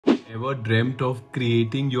Ever dreamt of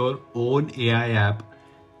creating your own AI app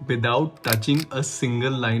without touching a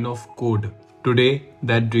single line of code? Today,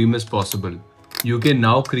 that dream is possible. You can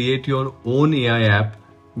now create your own AI app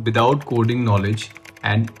without coding knowledge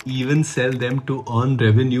and even sell them to earn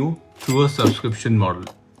revenue through a subscription model.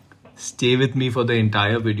 Stay with me for the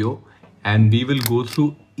entire video and we will go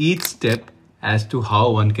through each step as to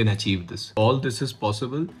how one can achieve this. All this is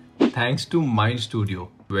possible thanks to MindStudio.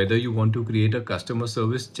 Whether you want to create a customer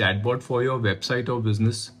service chatbot for your website or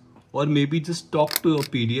business, or maybe just talk to a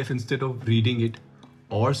PDF instead of reading it,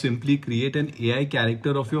 or simply create an AI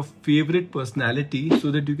character of your favorite personality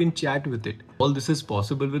so that you can chat with it. All this is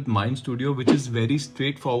possible with MindStudio, which is very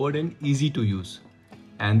straightforward and easy to use.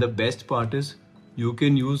 And the best part is, you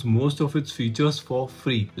can use most of its features for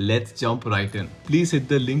free. Let's jump right in. Please hit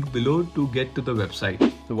the link below to get to the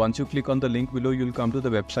website. So once you click on the link below, you'll come to the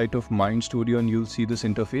website of MindStudio and you'll see this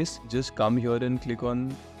interface. Just come here and click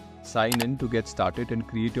on sign in to get started and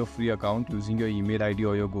create your free account using your email ID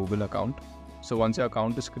or your Google account. So once your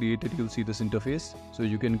account is created, you'll see this interface. So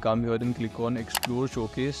you can come here and click on Explore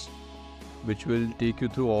Showcase, which will take you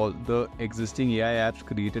through all the existing AI apps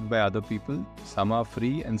created by other people. Some are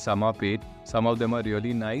free and some are paid. Some of them are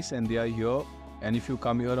really nice and they are here. And if you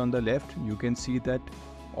come here on the left, you can see that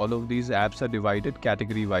all of these apps are divided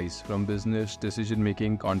category wise, from business, decision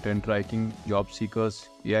making, content writing, job seekers,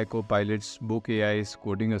 AI co-pilots, book AIs,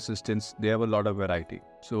 coding assistants. They have a lot of variety.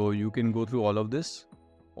 So you can go through all of this,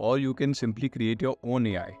 or you can simply create your own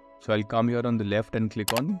AI. So I'll come here on the left and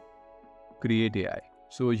click on Create AI.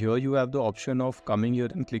 So here you have the option of coming here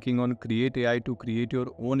and clicking on Create AI to create your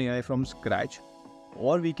own AI from scratch,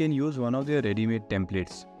 or we can use one of their ready-made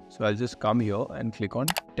templates. So I'll just come here and click on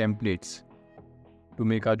Templates to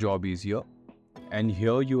make our job easier. And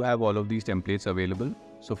here you have all of these templates available.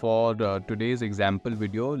 So for today's example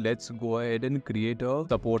video, let's go ahead and create a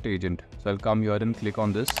support agent. So I'll come here and click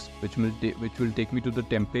on this, which will take me to the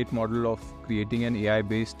template model of creating an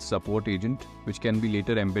AI-based support agent, which can be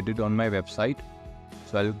later embedded on my website.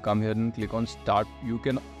 So I'll come here and click on Start. You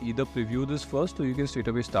can either preview this first or you can straight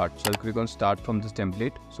away start. So I'll click on Start from this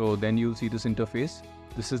template. So then you'll see this interface.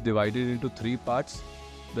 This is divided into 3 parts.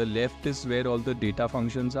 The left is where all the data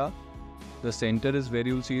functions are. The center is where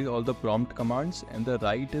you'll see all the prompt commands, and the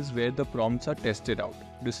right is where the prompts are tested out.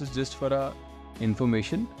 This is just for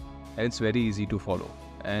information and it's very easy to follow.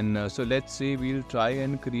 And so let's say we'll try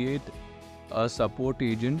and create a support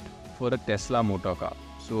agent for a Tesla motor car.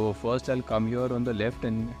 So first I'll come here on the left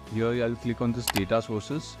and here I'll click on this data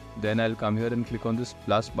sources. Then I'll come here and click on this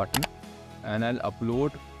plus button and I'll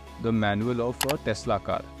upload the manual of a Tesla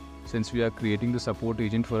car. Since we are creating the support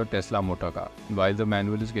agent for a Tesla motor car. While the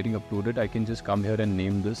manual is getting uploaded, I can just come here and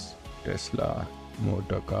name this Tesla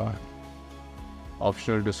motor car.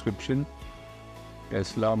 Optional description,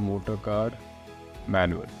 Tesla motor car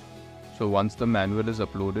manual. So once the manual is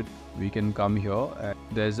uploaded, we can come here and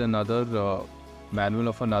there's another manual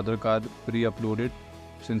of another car pre-uploaded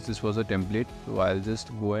since this was a template. So I'll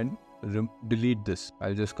just go and delete this.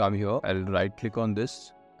 I'll just come here, I'll right click on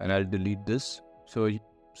this and I'll delete this.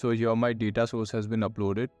 So here my data source has been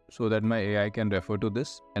uploaded so that my AI can refer to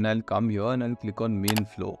this, and I'll come here and I'll click on main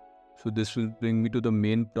flow. So this will bring me to the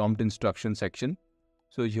main prompt instruction section.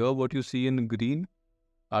 So here what you see in green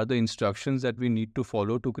are the instructions that we need to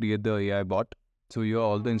follow to create the AI bot. So here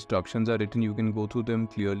all the instructions are written, you can go through them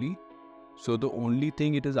clearly. So the only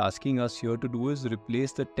thing it is asking us here to do is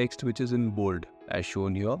replace the text which is in bold as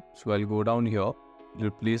shown here. So I'll go down here,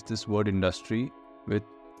 replace this word industry with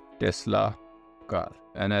Tesla car,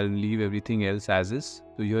 and I'll leave everything else as is.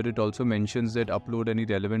 So here it also mentions that upload any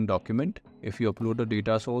relevant document. If you upload a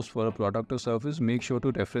data source for a product or service, make sure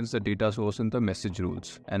to reference the data source in the message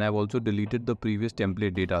rules. And I've also deleted the previous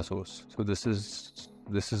template data source. So this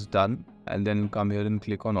is done, and then come here and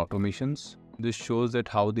click on automations. This shows that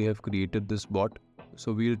how they have created this bot.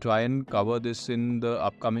 So we'll try and cover this in the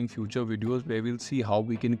upcoming future videos where we'll see how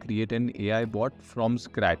we can create an AI bot from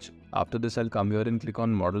scratch. After this, I'll come here and click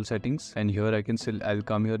on model settings, and here I'll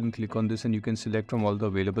come here and click on this and you can select from all the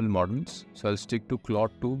available models. So I'll stick to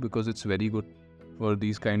Claude 2 because it's very good for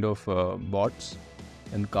these kind of bots.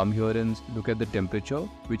 And come here and look at the temperature,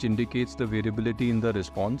 which indicates the variability in the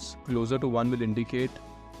response. Closer to 1 will indicate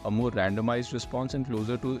a more randomized response, and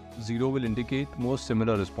closer to 0 will indicate more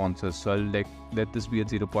similar responses. So I'll let this be at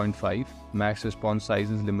 0.5. Max response size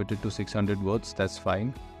is limited to 600 words. That's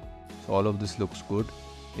fine. So all of this looks good.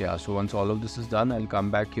 Yeah, so once all of this is done, I'll come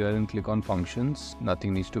back here and click on functions.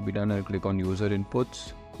 Nothing needs to be done. I'll click on user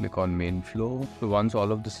inputs, click on main flow. So once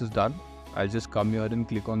all of this is done, I'll just come here and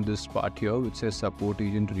click on this part here which says support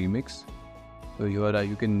agent remix. So here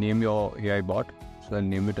you can name your AI bot. So I'll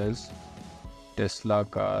name it as Tesla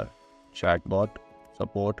car chatbot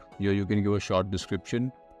support. Here you can give a short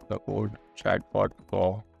description, support chatbot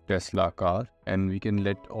for Tesla car, and we can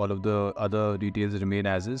let all of the other details remain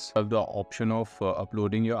as is. You have the option of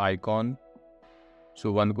uploading your icon. So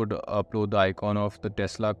one could upload the icon of the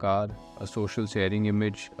Tesla car, a social sharing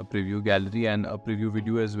image, a preview gallery, and a preview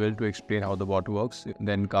video as well to explain how the bot works.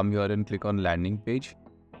 Then come here and click on landing page.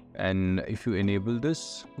 And if you enable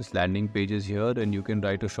this landing page is here, and you can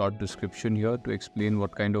write a short description here to explain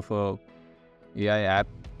what kind of a AI app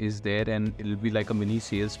is there, and it'll be like a mini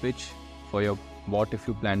sales pitch for your bot if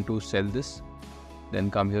you plan to sell this.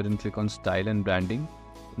 Then come here and click on style and branding.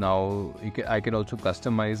 Now I can also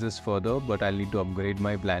customize this further, but I'll need to upgrade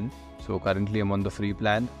my plan. So currently I'm on the free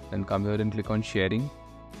plan. Then come here and click on sharing.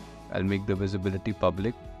 I'll make the visibility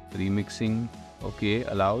public. Remixing, okay,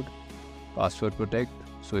 allowed. Password protect.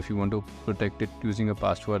 So if you want to protect it using a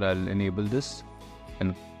password, I'll enable this.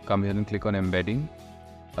 And come here and click on embedding.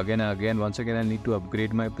 Once again, I need to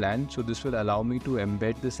upgrade my plan. So this will allow me to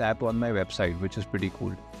embed this app on my website, which is pretty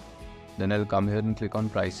cool. Then I'll come here and click on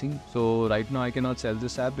pricing. So right now I cannot sell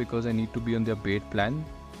this app because I need to be on their paid plan.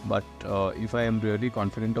 But if I am really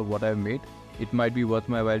confident of what I've made, it might be worth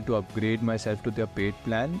my while to upgrade myself to their paid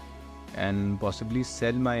plan and possibly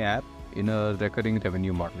sell my app in a recurring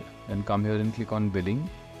revenue model. Then come here and click on billing.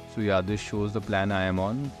 So yeah, this shows the plan I am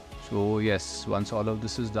on. So yes, once all of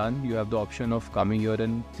this is done, you have the option of coming here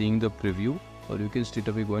and seeing the preview, or you can straight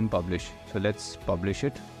away go and publish. So let's publish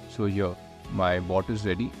it. So here, my bot is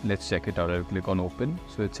ready. Let's check it out. I'll click on open.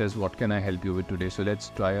 So it says, what can I help you with today? So let's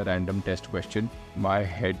try a random test question. My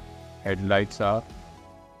headlights are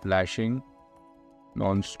flashing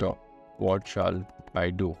non-stop. What shall I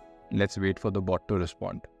do? Let's wait for the bot to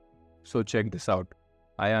respond. So check this out.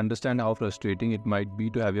 I understand how frustrating it might be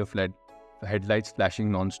to have your headlights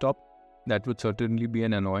flashing non-stop. That would certainly be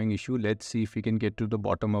an annoying issue. Let's see if we can get to the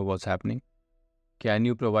bottom of what's happening. Can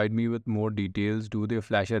you provide me with more details? Do they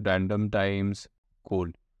flash at random times? Cool.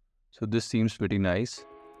 So this seems pretty nice.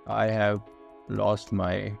 I have lost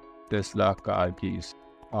my Tesla car keys.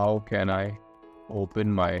 How can I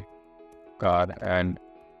open my car and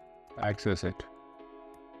access it?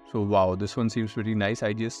 So wow, this one seems pretty nice.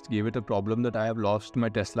 I just gave it a problem that I have lost my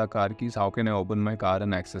Tesla car keys. How can I open my car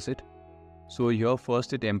and access it? So here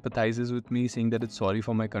first it empathizes with me, saying that it's sorry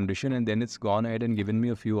for my condition, and then it's gone ahead and given me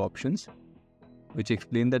a few options which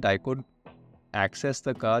explain that I could access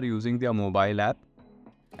the car using their mobile app,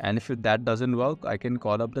 and if that doesn't work, I can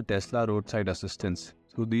call up the Tesla roadside assistance.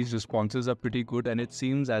 So these responses are pretty good, and it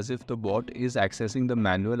seems as if the bot is accessing the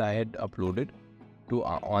manual I had uploaded to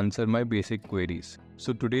answer my basic queries.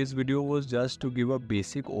 So today's video was just to give a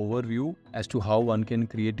basic overview as to how one can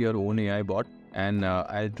create your own AI bot, and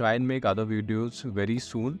I'll try and make other videos very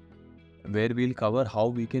soon where we'll cover how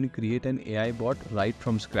we can create an AI bot right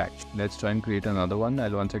from scratch. Let's try and create another one.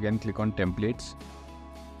 I'll once again click on templates.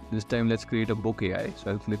 This time let's create a book AI.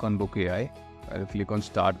 So I'll click on book AI. I'll click on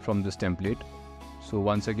start from this template. So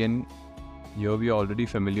once again, here we are already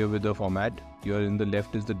familiar with the format. Here in the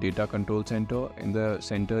left is the data control center, in the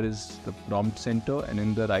center is the prompt center, and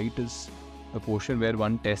in the right is the portion where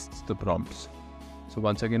one tests the prompts. So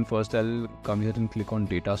once again, first I'll come here and click on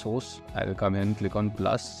data source. I'll come here and click on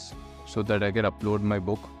plus so that I can upload my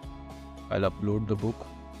book. I'll upload the book.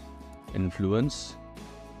 Influence.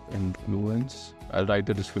 I'll write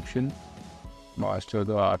the description. Master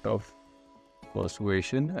the art of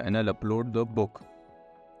persuasion, and I'll upload the book.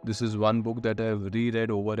 This is one book that I've reread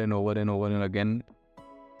over and over and over and again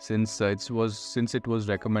since it was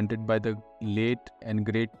recommended by the late and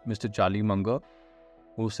great Mr. Charlie Munger,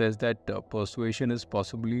 who says that persuasion is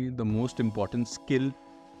possibly the most important skill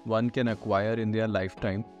one can acquire in their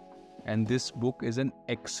lifetime. And this book is an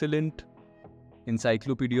excellent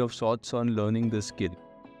encyclopedia of sorts on learning this skill.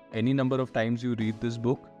 Any number of times you read this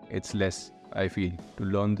book, it's less, I feel, to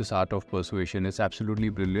learn this art of persuasion. It's absolutely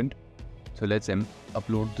brilliant. So let's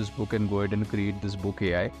upload this book and go ahead and create this book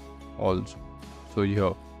AI also. So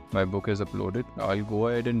here, my book is uploaded. Now I'll go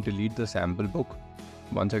ahead and delete the sample book.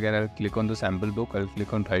 Once again, I'll click on the sample book. I'll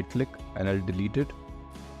click on right click and I'll delete it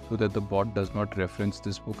so that the bot does not reference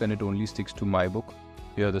this book and it only sticks to my book.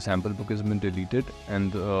 Here the sample book has been deleted,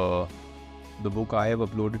 and the book I have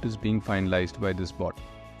uploaded is being finalized by this bot.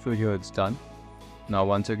 So here it's done. Now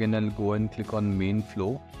once again I'll go and click on main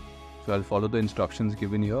flow. So I'll follow the instructions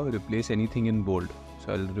given here. Replace anything in bold.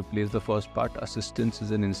 So I'll replace the first part. Assistance is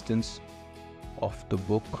an instance of the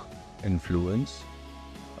book. Influence.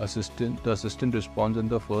 The assistant responds in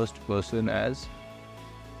the first person as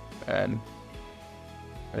an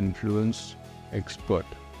influence expert.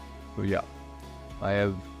 So yeah, I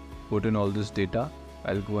have put in all this data.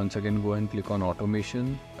 I'll once again go and click on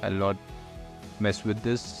automation. I'll not mess with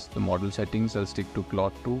this. The model settings, I'll stick to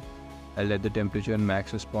Claude 2. I'll let the temperature and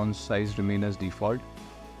max response size remain as default.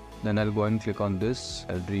 Then I'll go and click on this.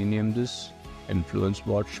 I'll rename this influence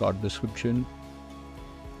bot short description.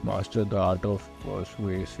 Master the art of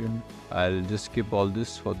persuasion. I'll just skip all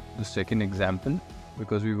this for the second example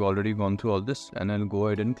because we've already gone through all this, and I'll go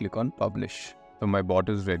ahead and click on publish. So my bot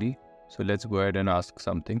is ready. So let's go ahead and ask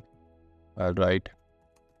something. I'll write,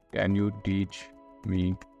 can you teach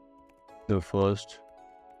me the first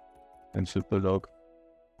principle of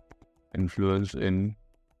influence in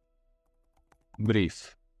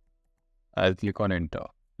brief? I'll click on enter.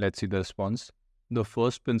 Let's see the response. The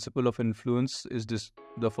first principle of influence is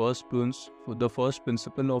the first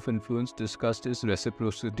principle of influence discussed is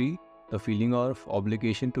reciprocity, the feeling of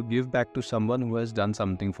obligation to give back to someone who has done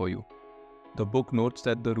something for you. The book notes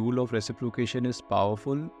that the rule of reciprocation is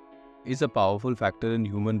a powerful factor in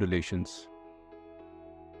human relations.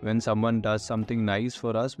 When someone does something nice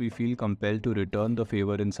for us, we feel compelled to return the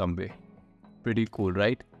favor in some way. Pretty cool,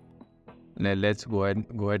 right? Now let's go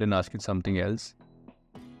ahead and ask it something else.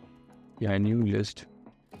 Can you list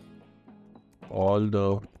all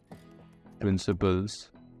the principles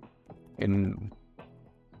in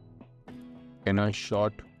a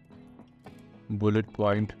short bullet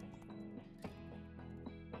point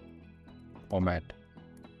format?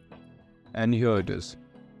 And here it is.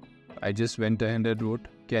 I just went ahead and wrote,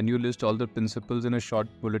 can you list all the principles in a short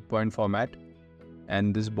bullet point format?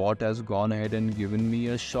 And this bot has gone ahead and given me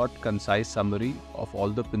a short, concise summary of all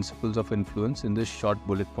the principles of influence in this short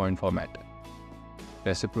bullet point format.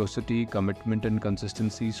 Reciprocity, commitment and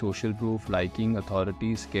consistency, social proof, liking,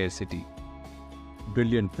 authority, scarcity.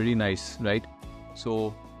 Brilliant, pretty nice, right?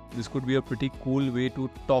 So this could be a pretty cool way to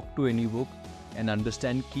talk to any book and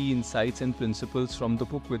understand key insights and principles from the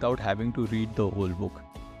book without having to read the whole book.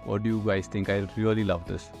 What do you guys think? I really love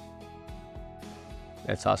this.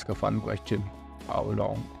 Let's ask a fun question. How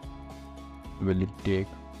long will it take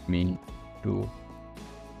me to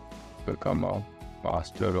become a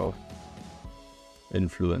master of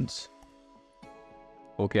influence?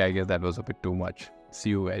 Okay, I guess that was a bit too much. See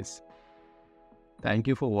you guys. Thank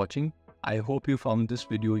you for watching. I hope you found this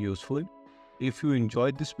video useful. If you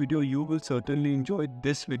enjoyed this video, you will certainly enjoy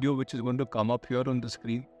this video, which is going to come up here on the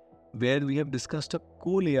screen, where we have discussed a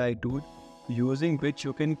cool AI tool using which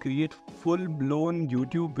you can create full-blown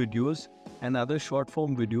YouTube videos and other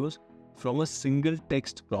short-form videos from a single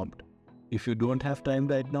text prompt. If you don't have time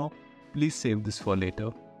right now, please save this for later,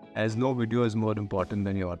 as no video is more important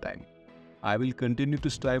than your time. I will continue to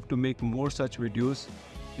strive to make more such videos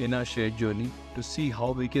in our shared journey to see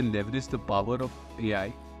how we can leverage the power of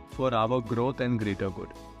AI for our growth and greater good.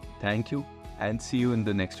 Thank you and see you in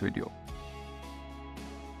the next video.